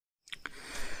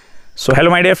So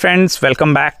hello my dear friends,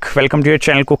 welcome back. Welcome to your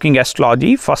channel Cooking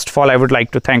Astrology. First of all, I would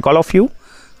like to thank all of you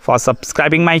for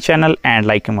subscribing my channel and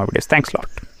liking my videos. Thanks a lot.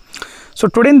 So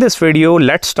today in this video,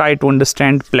 let's try to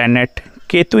understand planet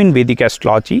Ketu in Vedic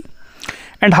Astrology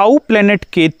and how planet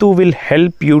Ketu will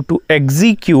help you to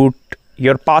execute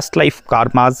your past life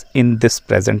karmas in this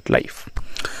present life.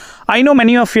 I know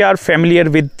many of you are familiar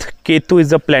with Ketu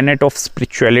is a planet of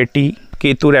spirituality.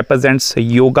 Ketu represents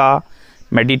yoga,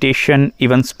 meditation,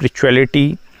 even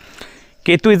spirituality.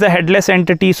 Ketu is a headless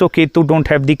entity, so Ketu don't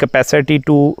have the capacity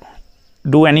to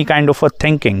do any kind of a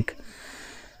thinking.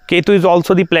 Ketu is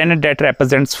also the planet that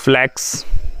represents flags,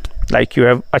 like you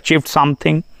have achieved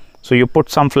something, so you put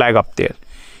some flag up there.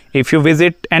 If you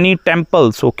visit any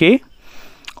temples, okay,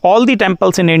 all the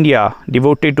temples in India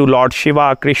devoted to Lord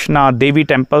Shiva, Krishna, Devi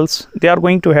temples, they are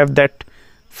going to have that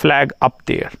flag up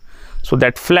there. So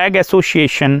that flag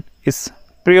association is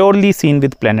purely seen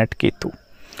with planet Ketu.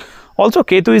 Also,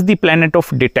 Ketu is the planet of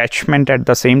detachment at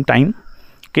the same time.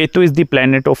 Ketu is the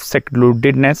planet of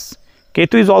secludedness.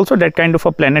 Ketu is also that kind of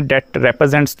a planet that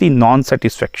represents the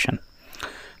non-satisfaction.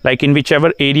 Like in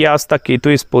whichever areas the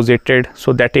Ketu is posited,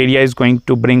 so that area is going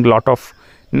to bring lot of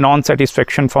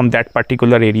non-satisfaction from that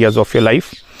particular areas of your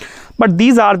life. But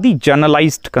these are the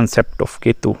generalized concept of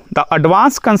Ketu. The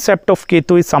advanced concept of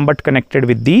Ketu is somewhat connected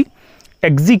with the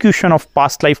execution of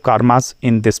past life karmas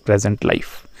in this present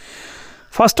life.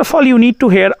 First of all, you need to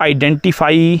here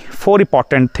identify 4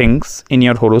 important things in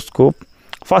your horoscope.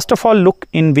 First of all, look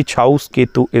in which house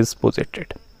Ketu is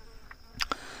posited.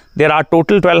 There are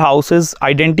total 12 houses.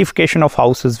 Identification of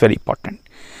house is very important.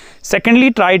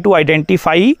 Secondly, try to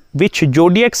identify which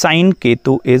zodiac sign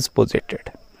Ketu is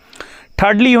posited.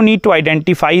 Thirdly, you need to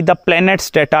identify the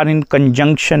planets that are in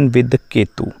conjunction with the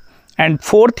Ketu. And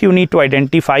fourth, you need to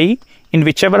identify in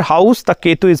whichever house the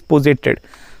Ketu is posited,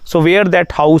 so where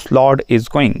that house lord is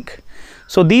going.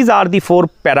 So these are the 4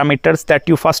 parameters that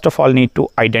you first of all need to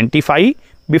identify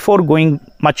before going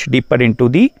much deeper into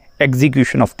the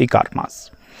execution of the karmas.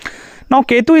 Now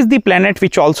Ketu is the planet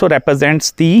which also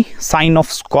represents the sign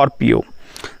of Scorpio.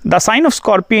 The sign of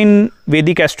Scorpio in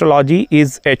Vedic astrology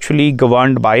is actually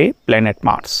governed by planet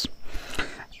Mars.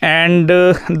 And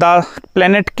the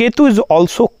planet Ketu is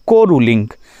also co-ruling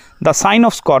the sign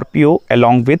of Scorpio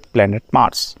along with planet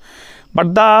Mars.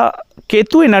 But the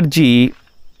Ketu energy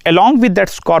along with that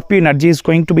Scorpio energy is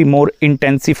going to be more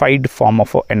intensified form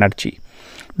of energy.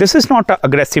 This is not an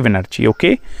aggressive energy,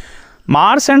 okay.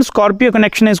 Mars and Scorpio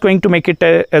connection is going to make it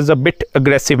as a bit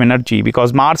aggressive energy,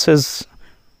 because Mars is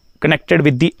connected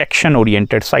with the action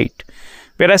oriented side.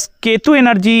 Whereas Ketu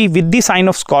energy with the sign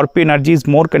of Scorpio energy is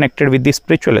more connected with the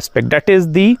spiritual aspect, that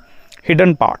is the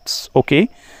hidden parts, okay.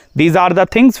 These are the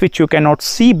things which you cannot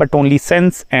see but only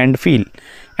sense and feel.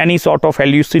 Any sort of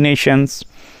hallucinations,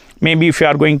 maybe if you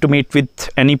are going to meet with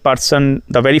any person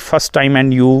the very first time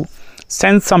and you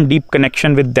sense some deep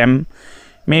connection with them,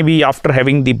 maybe after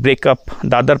having the breakup,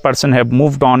 the other person have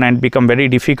moved on and become very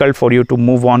difficult for you to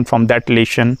move on from that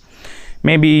relation.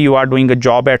 Maybe you are doing a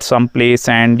job at some place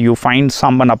and you find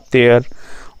someone up there,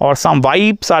 or some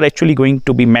vibes are actually going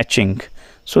to be matching.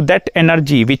 So that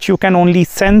energy which you can only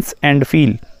sense and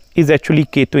feel is actually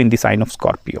Ketu in the sign of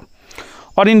Scorpio.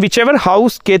 Or in whichever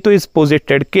house Ketu is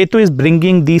posited, Ketu is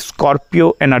bringing the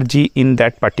Scorpio energy in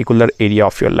that particular area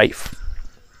of your life.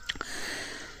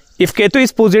 If Ketu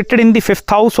is posited in the 5th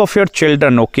house of your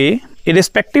children, okay,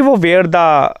 irrespective of where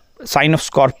the sign of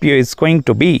Scorpio is going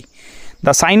to be,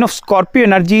 the sign of Scorpio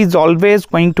energy is always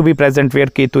going to be present where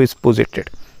Ketu is posited.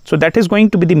 So that is going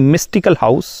to be the mystical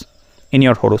house in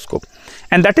your horoscope.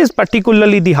 And that is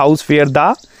particularly the house where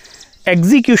the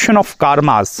execution of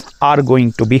karmas are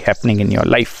going to be happening in your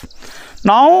life.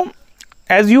 Now,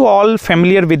 as you all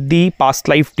familiar with the past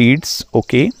life deeds,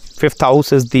 okay, 5th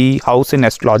house is the house in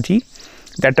astrology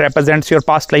that represents your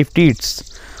past life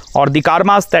deeds or the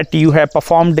karmas that you have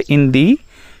performed in the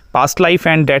past life,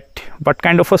 and that what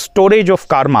kind of a storage of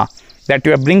karma that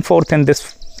you have bring forth in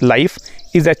this life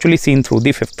is actually seen through the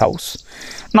 5th house.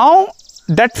 Now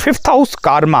that 5th house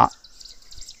karma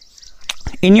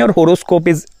in your horoscope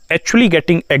is actually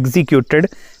getting executed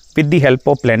with the help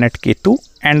of planet Ketu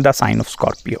and the sign of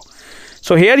Scorpio.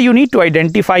 So here you need to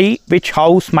identify which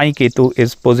house my Ketu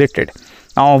is posited.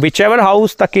 Now whichever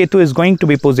house the Ketu is going to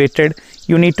be posited,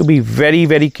 you need to be very,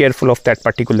 very careful of that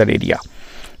particular area,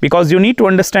 because you need to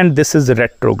understand this is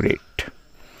retrograde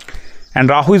and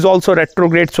Rahu is also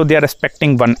retrograde, so they are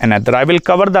respecting one another. I will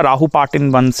cover the Rahu part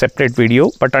in one separate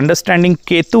video, but understanding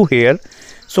Ketu here,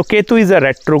 so Ketu is a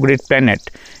retrograde planet,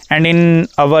 and in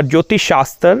our Jyotish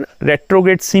Shastra,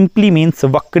 retrograde simply means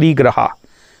Vakri Graha.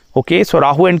 Okay, so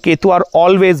Rahu and Ketu are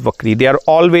always Vakri, they are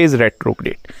always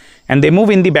retrograde. and they move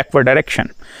in the backward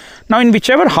direction. Now in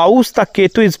whichever house the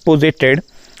Ketu is posited,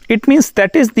 it means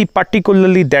that is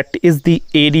the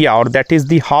area, or that is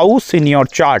the house in your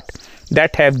chart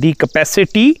that have the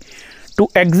capacity to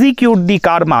execute the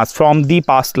karmas from the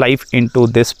past life into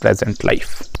this present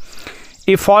life.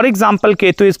 If for example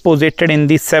Ketu is posited in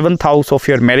the 7th house of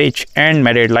your marriage and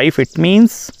married life, it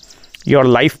means your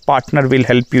life partner will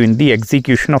help you in the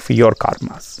execution of your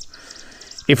karmas.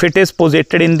 If it is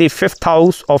posited in the 5th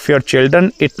house of your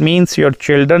children, it means your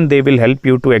children, they will help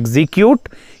you to execute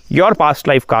your past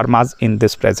life karmas in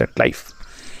this present life.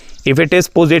 If it is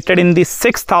posited in the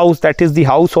 6th house, that is the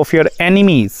house of your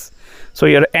enemies, so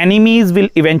your enemies will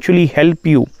eventually help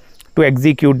you to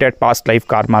execute that past life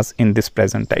karmas in this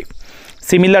present life.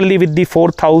 Similarly, with the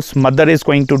 4th house, mother is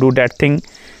going to do that thing.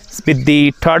 With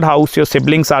the 3rd house, your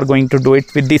siblings are going to do it.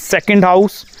 With the 2nd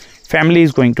house, family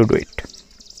is going to do it.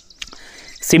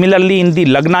 Similarly, in the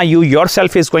Lagna, you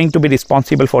yourself is going to be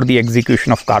responsible for the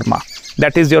execution of karma.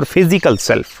 That is your physical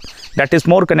self. That is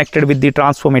more connected with the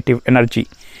transformative energy.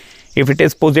 If it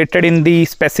is posited in the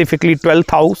specifically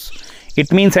 12th house,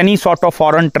 it means any sort of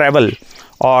foreign travel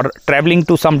or traveling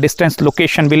to some distant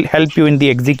location will help you in the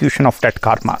execution of that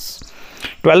karmas.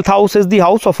 12th house is the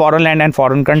house of foreign land and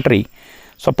foreign country.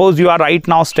 Suppose you are right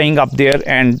now staying up there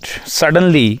and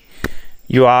suddenly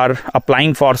you are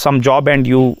applying for some job and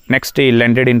you next day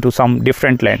landed into some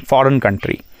different land, foreign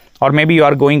country, or maybe you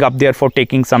are going up there for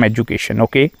taking some education,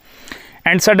 okay?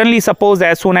 And suddenly suppose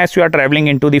as soon as you are traveling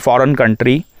into the foreign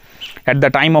country, at the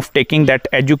time of taking that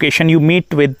education, you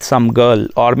meet with some girl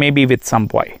or maybe with some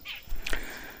boy.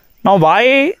 Now,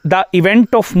 why the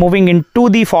event of moving into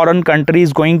the foreign country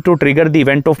is going to trigger the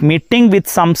event of meeting with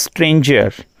some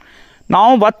stranger?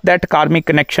 Now, what that karmic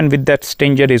connection with that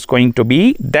stranger is going to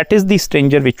be, that is the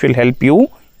stranger which will help you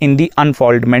in the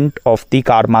unfoldment of the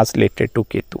karmas related to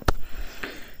Ketu.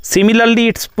 Similarly,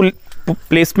 its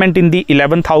placement in the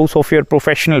 11th house of your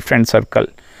professional friend circle.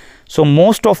 So,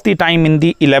 most of the time in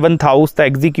the 11th house, the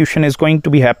execution is going to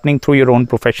be happening through your own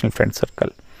professional friend circle.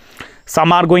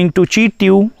 Some are going to cheat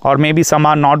you, or maybe some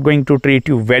are not going to treat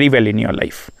you very well in your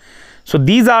life. So,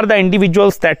 these are the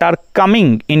individuals that are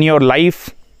coming in your life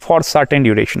for certain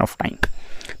duration of time.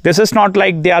 This is not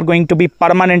like they are going to be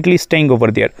permanently staying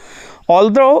over there.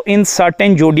 Although in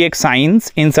certain zodiac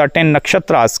signs, in certain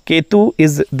nakshatras, Ketu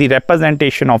is the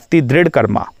representation of the Drid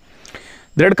karma.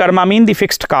 Drid karma means the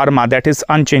fixed karma that is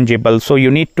unchangeable. So you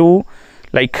need to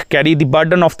like carry the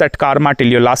burden of that karma till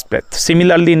your last breath.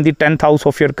 Similarly, in the 10th house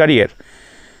of your career,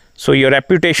 so your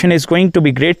reputation is going to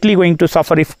be greatly going to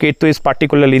suffer if Ketu is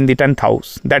particularly in the 10th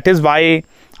house. That is why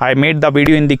I made the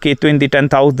video in the Ketu in the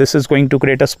 10th house. This is going to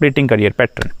create a splitting career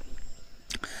pattern.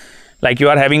 Like you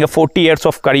are having a 40 years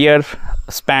of career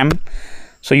span.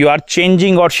 So you are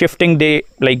changing or shifting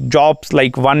like jobs,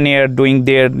 like 1 year doing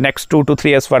there, next 2 to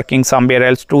 3 years working somewhere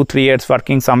else, 2-3 years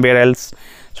working somewhere else.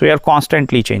 So you are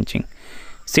constantly changing.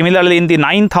 Similarly, in the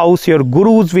 9th house, your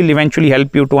gurus will eventually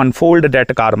help you to unfold that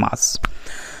karmas.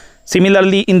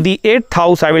 Similarly, in the 8th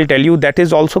house, I will tell you that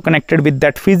is also connected with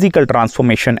that physical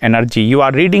transformation energy. You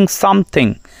are reading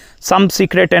something, some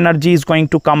secret energy is going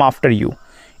to come after you.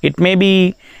 It may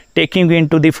be taking you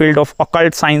into the field of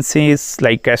occult sciences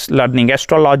like learning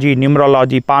astrology,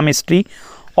 numerology, palmistry.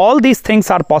 All these things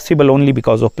are possible only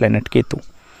because of planet Ketu.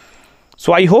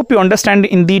 So I hope you understand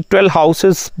in the 12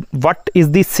 houses what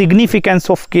is the significance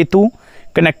of Ketu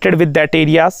connected with that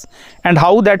areas and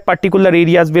how that particular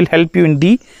areas will help you in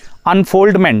the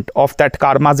unfoldment of that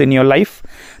karmas in your life.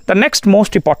 The next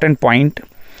most important point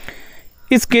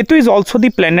is Ketu is also the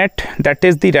planet that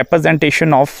is the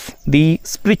representation of the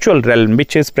spiritual realm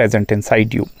which is present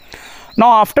inside you.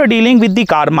 Now, after dealing with the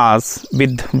karmas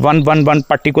with one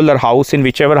particular house, in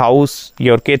whichever house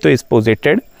your Ketu is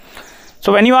posited,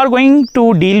 so when you are going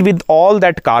to deal with all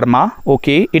that karma,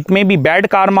 okay, it may be bad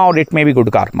karma or it may be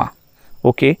good karma,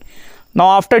 okay.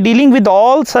 Now, after dealing with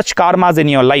all such karmas in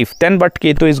your life, then what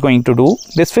Ketu is going to do,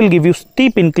 this will give you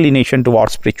steep inclination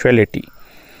towards spirituality.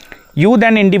 You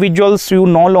then individuals, you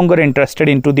no longer interested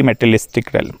into the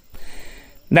materialistic realm.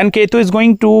 Then Ketu is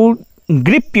going to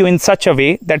grip you in such a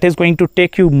way that is going to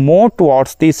take you more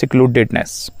towards the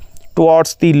secludedness,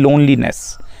 towards the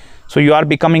loneliness. So you are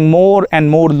becoming more and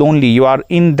more lonely. You are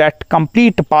in that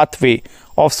complete pathway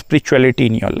of spirituality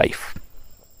in your life.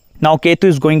 Now Ketu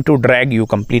is going to drag you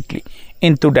completely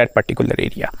into that particular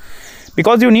area.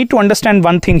 Because you need to understand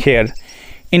one thing here.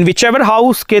 In whichever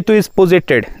house Ketu is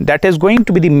posited, that is going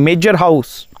to be the major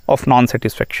house of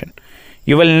non-satisfaction.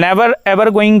 You will never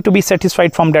ever going to be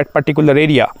satisfied from that particular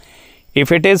area.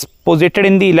 If it is posited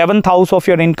in the 11th house of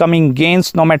your incoming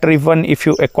gains, no matter even if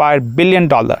you acquire $1 billion.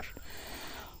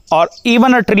 or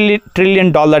even a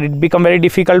trillion dollar, it become very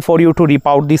difficult for you to reap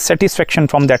out the satisfaction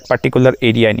from that particular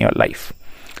area in your life.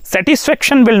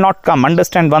 Satisfaction will not come.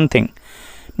 Understand one thing,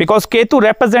 because Ketu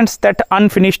represents that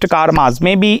unfinished karmas.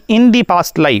 Maybe in the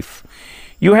past life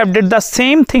you have did the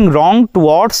same thing wrong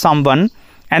towards someone,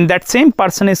 and that same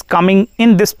person is coming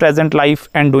in this present life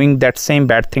and doing that same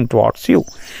bad thing towards you.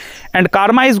 And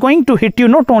karma is going to hit you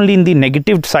not only in the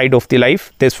negative side of the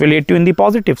life, this will hit you in the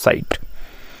positive side.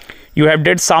 You have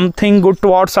did something good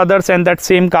towards others, and that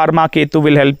same karma Ketu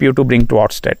will help you to bring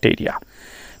towards that area.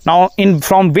 Now,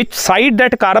 from which side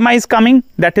that karma is coming,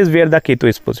 that is where the Ketu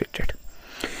is posited.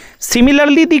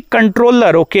 Similarly, the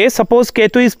controller, okay, suppose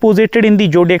Ketu is posited in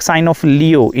the zodiac sign of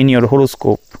Leo in your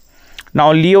horoscope.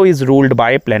 Now, Leo is ruled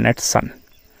by planet Sun.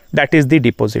 That is the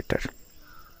depositor.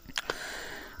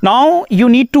 Now, you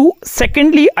need to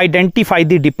secondly identify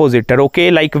the depositor,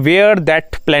 okay, like where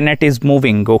that planet is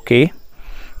moving, okay.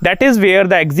 That is where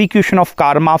the execution of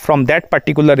karma from that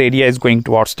particular area is going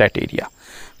towards that area.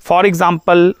 For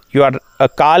example, you are a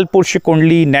Kal Purusha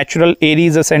Kundli, natural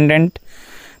Aries ascendant.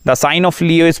 The sign of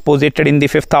Leo is posited in the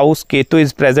 5th house. Ketu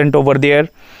is present over there.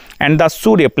 And the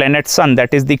Surya, planet Sun,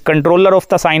 that is the controller of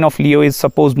the sign of Leo, is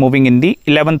suppose moving in the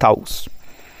 11th house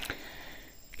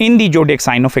in the zodiac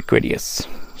sign of Aquarius.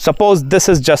 Suppose this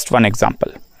is just one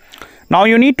example. Now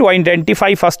you need to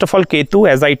identify first of all Ketu,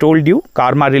 as I told you,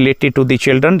 karma related to the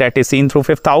children, that is seen through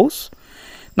 5th house.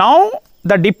 Now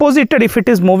the depositor, if it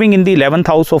is moving in the 11th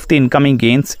house of the incoming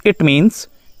gains, it means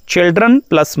children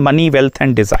plus money, wealth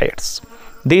and desires.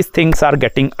 These things are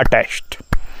getting attached.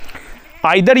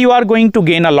 Either you are going to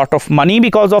gain a lot of money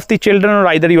because of the children, or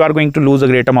either you are going to lose a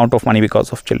great amount of money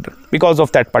because of children, because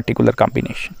of that particular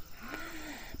combination.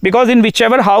 Because in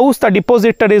whichever house the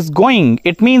depositor is going,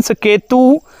 it means a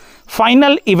Ketu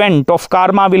final event of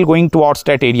karma will going towards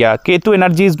that area. Ketu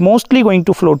energy is mostly going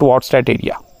to flow towards that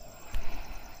area.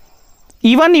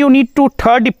 Even you need to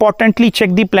third importantly check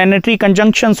the planetary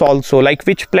conjunctions also, like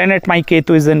which planet my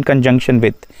Ketu is in conjunction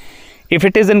with. If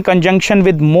it is in conjunction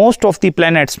with most of the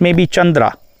planets, maybe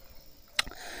Chandra,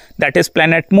 that is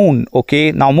planet Moon,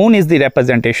 okay. Now Moon is the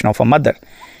representation of a mother.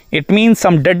 It means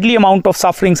some deadly amount of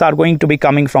sufferings are going to be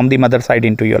coming from the mother side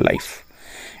into your life.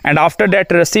 And after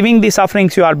that, receiving the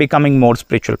sufferings, you are becoming more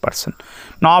spiritual person.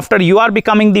 Now after you are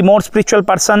becoming the more spiritual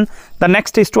person, the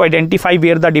next is to identify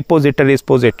where the depositor is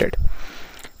posited.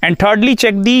 And thirdly,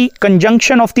 check the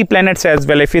conjunction of the planets as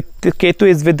well. If Ketu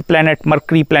is with planet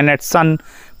Mercury, planet Sun,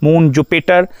 Moon,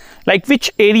 Jupiter, like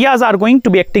which areas are going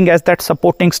to be acting as that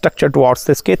supporting structure towards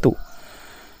this Ketu.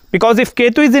 Because if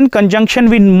Ketu is in conjunction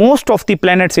with most of the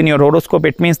planets in your horoscope,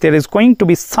 it means there is going to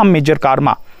be some major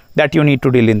karma that you need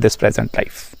to deal in this present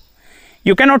life.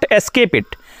 You cannot escape it,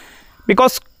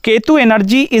 because Ketu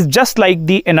energy is just like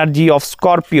the energy of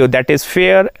Scorpio, that is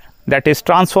fear, that is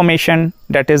transformation,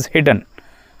 that is hidden.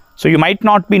 So you might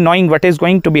not be knowing what is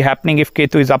going to be happening if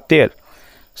Ketu is up there.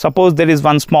 Suppose there is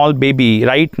one small baby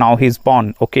right now, he is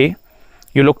born, okay.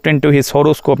 You looked into his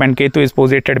horoscope and Ketu is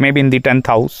posited maybe in the 10th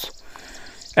house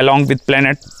along with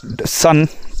planet Sun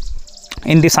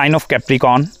in the sign of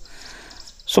Capricorn.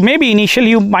 So maybe initially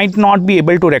you might not be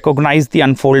able to recognize the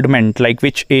unfoldment, like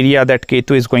which area that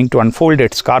Ketu is going to unfold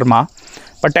its karma.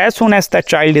 But as soon as that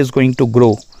child is going to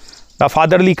grow, the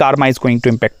fatherly karma is going to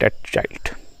impact that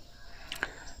child.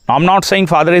 Now, I'm not saying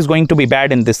father is going to be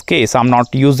bad in this case. I'm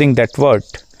not using that word.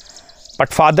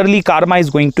 But fatherly karma is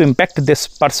going to impact this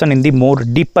person in the more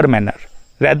deeper manner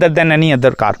rather than any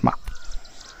other karma.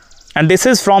 And this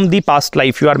is from the past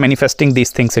life. You are manifesting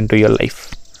these things into your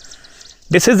life.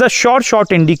 This is a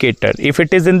short indicator. If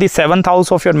it is in the 7th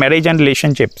house of your marriage and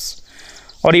relationships,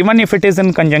 or even if it is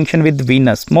in conjunction with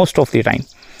Venus, most of the time.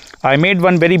 I made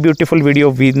one very beautiful video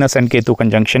of Venus and Ketu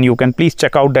conjunction. You can please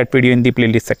check out that video in the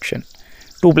playlist section.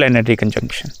 2 planetary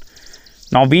conjunction.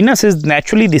 Now Venus is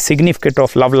naturally the significant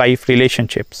of love life,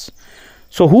 relationships.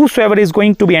 So whosoever is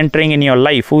going to be entering in your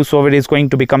life, whosoever is going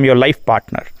to become your life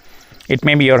partner, it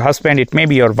may be your husband, it may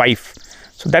be your wife.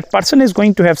 So that person is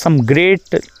going to have some great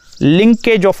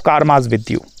linkage of karmas with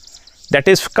you that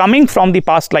is coming from the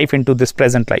past life into this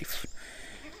present life.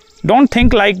 Don't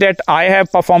think like that I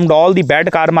have performed all the bad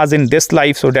karmas in this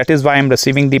life, so that is why I am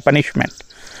receiving the punishment.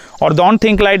 Or don't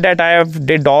think like that I have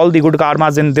did all the good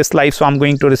karmas in this life, so I am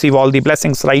going to receive all the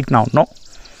blessings right now. No.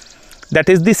 That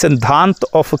is the Siddhant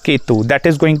of Ketu that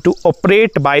is going to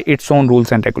operate by its own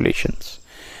rules and regulations.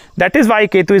 That is why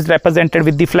Ketu is represented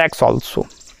with the flax also.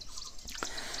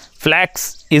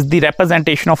 Flax is the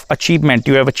representation of achievement.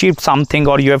 You have achieved something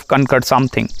or you have conquered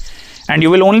something. And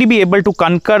you will only be able to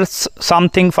conquer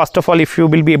something, first of all, if you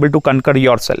will be able to conquer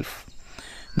yourself.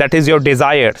 That is your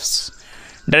desires.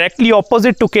 Directly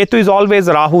opposite to Ketu is always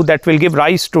Rahu, that will give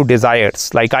rise to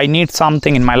desires. Like I need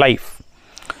something in my life.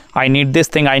 I need this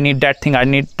thing, I need that thing, I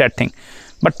need that thing.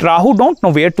 But Rahu don't know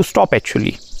where to stop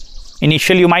actually.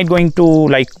 Initially you might going to,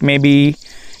 like maybe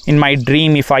in my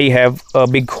dream, if I have a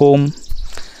big home,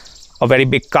 a very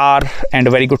big car and a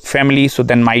very good family, so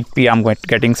then might be I'm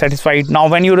getting satisfied. Now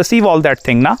when you receive all that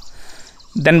thing,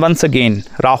 then once again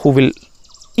Rahu will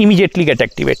immediately get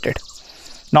activated.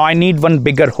 Now I need one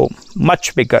bigger home,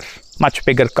 much bigger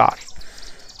car.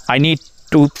 I need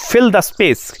to fill the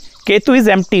space. Ketu is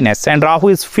emptiness and Rahu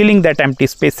is filling that empty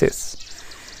spaces.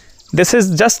 This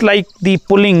is just like the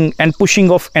pulling and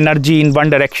pushing of energy in one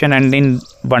direction and in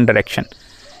one direction.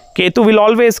 Ketu will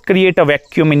always create a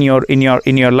vacuum in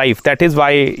your life. That is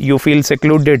why you feel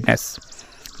secludedness,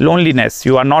 loneliness.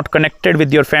 You are not connected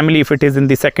with your family if it is in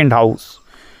the second house.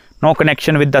 No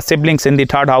connection with the siblings in the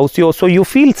third house. So you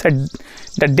feel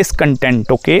that discontent,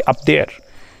 okay, up there.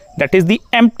 That is the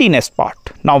emptiness part.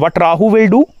 Now what Rahu will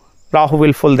do? Rahu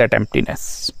will fill that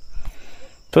emptiness.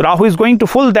 So Rahu is going to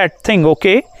fill that thing,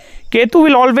 okay. Ketu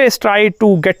will always try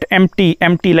to get empty,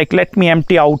 like let me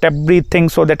empty out everything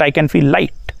so that I can feel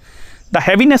light. The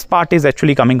heaviness part is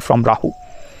actually coming from Rahu.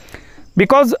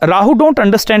 Because Rahu don't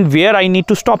understand where I need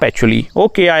to stop actually.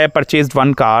 Okay, I have purchased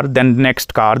one car, then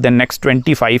next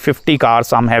 25, 50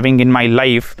 cars I'm having in my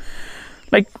life.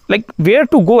 Like where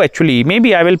to go actually?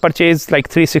 Maybe I will purchase like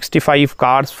 365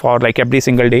 cars for like every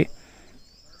single day.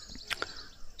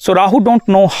 So Rahu don't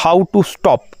know how to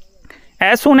stop.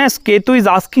 As soon as Ketu is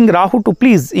asking Rahu to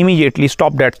please immediately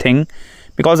stop that thing,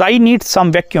 because I need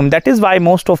some vacuum. That is why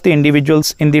most of the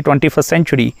individuals in the 21st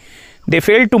century, they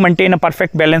fail to maintain a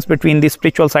perfect balance between the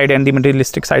spiritual side and the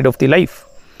materialistic side of the life.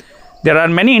 There are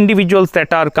many individuals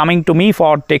that are coming to me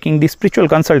for taking the spiritual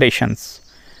consultations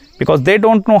because they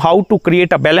don't know how to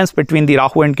create a balance between the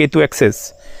Rahu and Ketu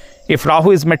axis. If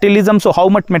Rahu is materialism, so how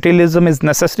much materialism is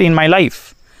necessary in my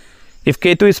life? If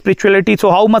Ketu is spirituality, so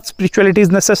how much spirituality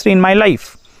is necessary in my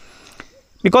life?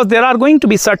 Because there are going to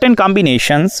be certain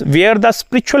combinations where the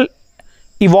spiritual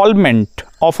evolvement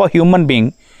of a human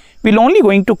being will only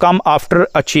going to come after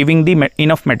achieving the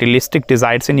enough materialistic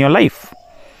desires in your life.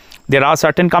 There are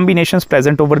certain combinations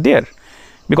present over there.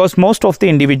 Because most of the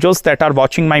individuals that are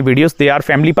watching my videos, they are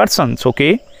family persons,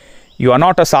 okay? You are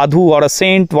not a sadhu or a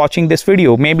saint watching this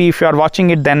video. Maybe if you are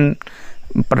watching it, then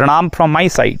pranam from my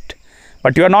side.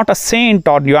 But you are not a saint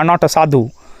or you are not a sadhu.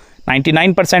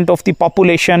 99% of the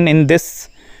population in this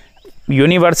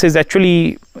universe is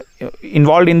actually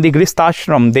involved in the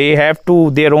Grihastashram. They have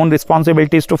their own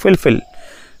responsibilities to fulfill.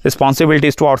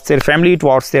 Responsibilities towards their family,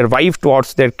 towards their wife,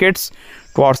 towards their kids,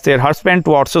 towards their husband,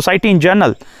 towards society in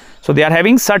general. So they are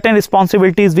having certain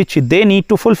responsibilities which they need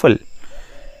to fulfill.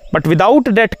 But without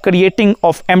that creating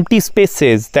of empty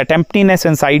spaces, that emptiness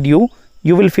inside you,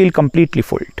 you will feel completely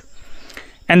filled.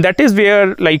 And that is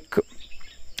where like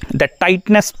the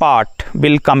tightness part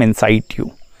will come inside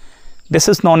you. This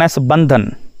is known as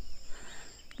bandhan.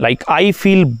 Like I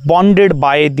feel bonded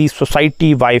by the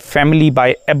society, by family,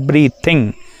 by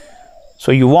everything.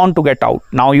 So you want to get out.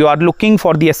 Now you are looking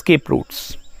for the escape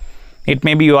routes. It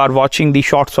may be you are watching the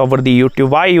shots over the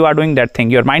YouTube. Why you are doing that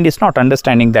thing? Your mind is not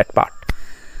understanding that part.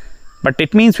 But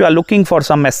it means you are looking for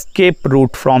some escape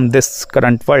route from this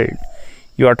current world.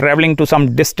 You are traveling to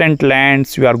some distant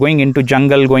lands. You are going into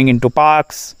jungle, going into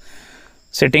parks,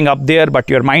 sitting up there, but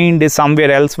your mind is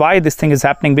somewhere else. Why this thing is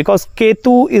happening? Because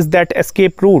Ketu is that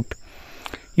escape route.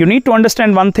 You need to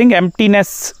understand one thing.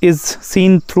 Emptiness is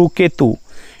seen through Ketu.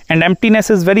 And emptiness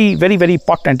is very, very, very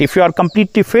important. If you are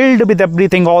completely filled with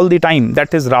everything all the time,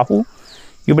 that is Rahu,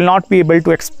 you will not be able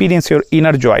to experience your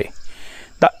inner joy.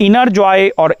 The inner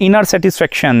joy or inner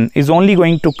satisfaction is only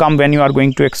going to come when you are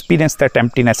going to experience that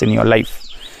emptiness in your life.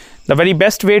 The very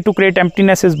best way to create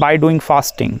emptiness is by doing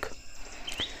fasting.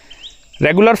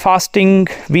 Regular fasting,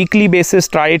 weekly basis,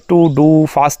 try to do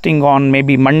fasting on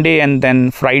maybe Monday and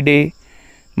then Friday,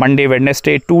 Monday,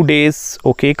 Wednesday, 2 days,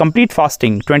 okay, complete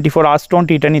fasting, 24 hours, don't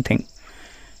eat anything.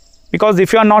 Because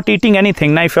if you are not eating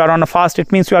anything, now if you are on a fast,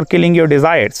 it means you are killing your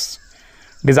desires.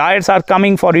 Desires are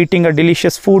coming for eating a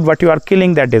delicious food, but you are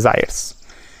killing their desires.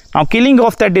 Now, killing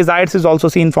of that desires is also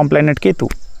seen from planet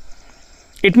Ketu.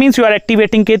 It means you are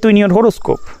activating Ketu in your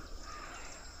horoscope.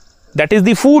 That is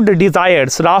the food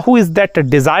desires. Rahu is that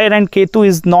desire and Ketu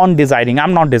is non-desiring. I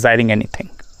am not desiring anything.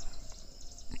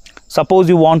 Suppose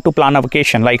you want to plan a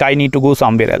vacation, like I need to go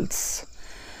somewhere else.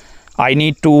 I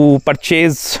need to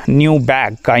purchase new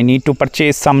bag. I need to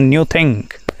purchase some new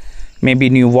thing. Maybe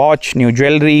new watch, new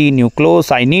jewelry, new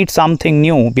clothes. I need something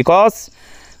new because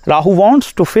Rahu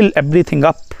wants to fill everything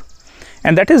up.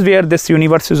 And that is where this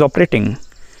universe is operating.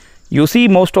 You see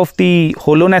most of the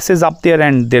hollowness is up there,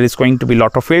 and there is going to be a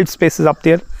lot of filled spaces up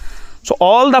there. So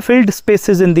all the filled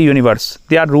spaces in the universe,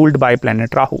 they are ruled by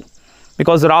planet Rahu,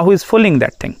 because Rahu is filling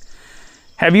that thing.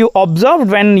 Have you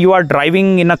observed when you are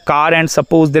driving in a car and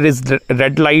suppose there is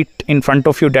red light in front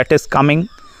of you that is coming?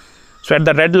 So at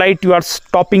the red light you are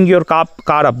stopping your car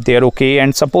up there, okay,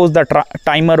 and suppose the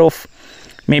timer of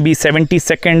maybe 70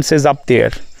 seconds is up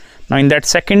there. Now in that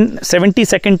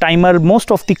 70-second timer,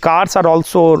 most of the cars are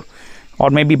also, or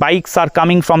maybe bikes are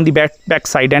coming from the back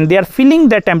side, and they are filling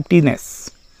that emptiness.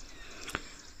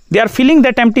 They are filling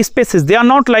that empty spaces. They are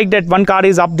not like that one car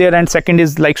is up there and second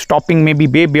is like stopping maybe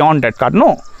way beyond that car.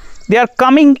 No, they are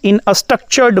coming in a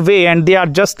structured way, and they are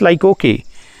just like, okay.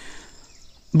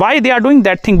 Why they are doing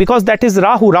that thing? Because that is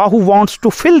Rahu. Rahu wants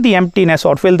to fill the emptiness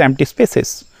or fill the empty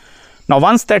spaces. Now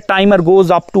once that timer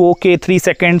goes up to, okay, 3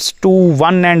 seconds, 2,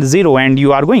 1 and 0, and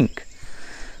you are going.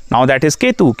 Now that is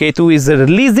Ketu. Ketu is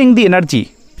releasing the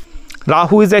energy.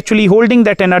 Rahu is actually holding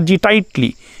that energy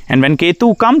tightly. And when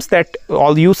Ketu comes, that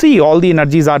all you see, all the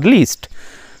energies are released.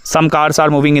 Some cars are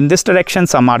moving in this direction,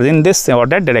 some are in this or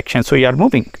that direction. So you are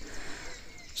moving.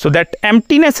 So that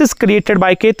emptiness is created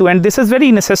by Ketu, and this is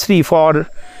very necessary for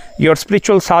your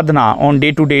spiritual sadhana on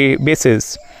day-to-day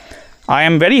basis. I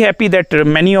am very happy that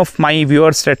many of my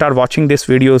viewers that are watching these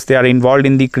videos, they are involved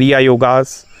in the Kriya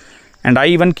Yogas. And I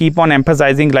even keep on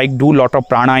emphasizing, like, do lot of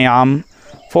pranayam,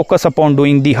 focus upon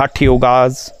doing the Hatha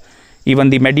Yogas, even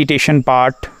the meditation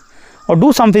part, or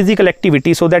do some physical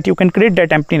activity so that you can create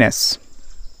that emptiness.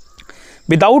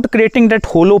 Without creating that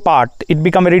hollow part, it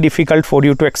becomes very difficult for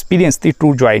you to experience the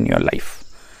true joy in your life.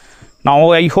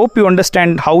 Now, I hope you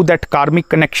understand how that karmic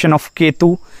connection of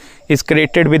Ketu is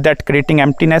created with that creating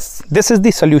emptiness. This is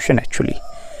the solution actually.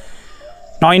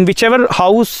 Now, in whichever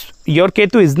house your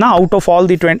Ketu is now, out of all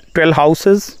the 12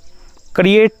 houses,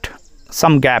 create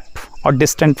some gap or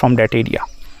distance from that area.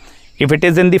 If it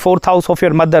is in the 4th house of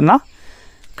your mother,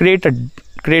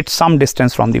 create some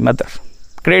distance from the mother.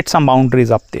 Create some boundaries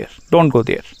up there. Don't go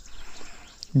there.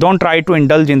 Don't try to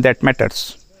indulge in that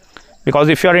matters. Because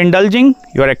if you are indulging,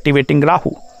 you are activating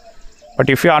Rahu. But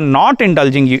if you are not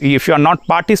indulging, if you are not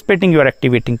participating, you are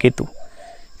activating Ketu.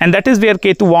 And that is where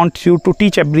Ketu wants you to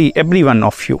teach every one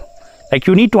of you. Like,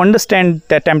 you need to understand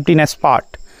that emptiness part.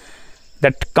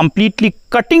 That completely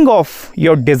cutting off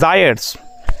your desires,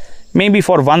 maybe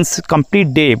for once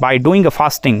complete day by doing a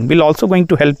fasting, will also going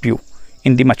to help you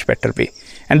in the much better way.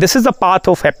 And this is the path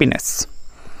of happiness.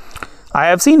 I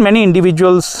have seen many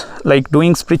individuals like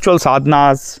doing spiritual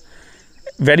sadhanas,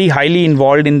 very highly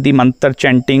involved in the mantra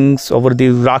chantings over the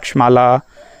Rudrakshmala,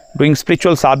 doing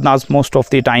spiritual sadhanas most of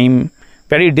the time,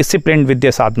 very disciplined with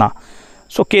their sadhana.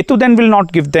 So Ketu then will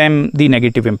not give them the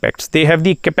negative impacts. They have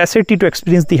the capacity to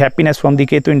experience the happiness from the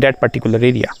Ketu in that particular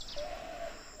area.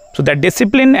 So that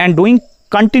discipline and doing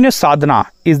continuous sadhana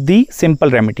is the simple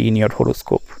remedy in your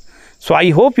horoscope. So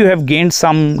I hope you have gained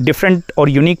some different or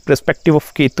unique perspective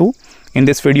of Ketu in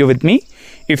this video with me.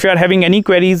 If you are having any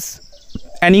queries,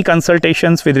 any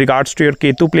consultations with regards to your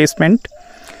Ketu placement,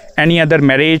 any other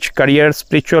marriage, career,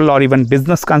 spiritual or even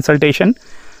business consultation,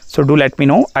 so do let me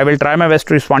know. I will try my best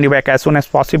to respond you back as soon as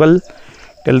possible.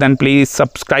 Till then, please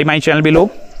subscribe my channel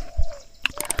below.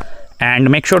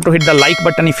 And make sure to hit the like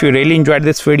button if you really enjoyed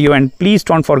this video, and please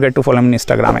don't forget to follow me on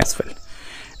Instagram as well.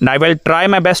 And I will try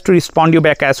my best to respond you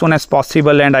back as soon as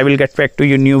possible, and I will get back to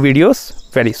you new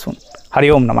videos very soon. Hari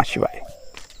Om Namah Shivaya.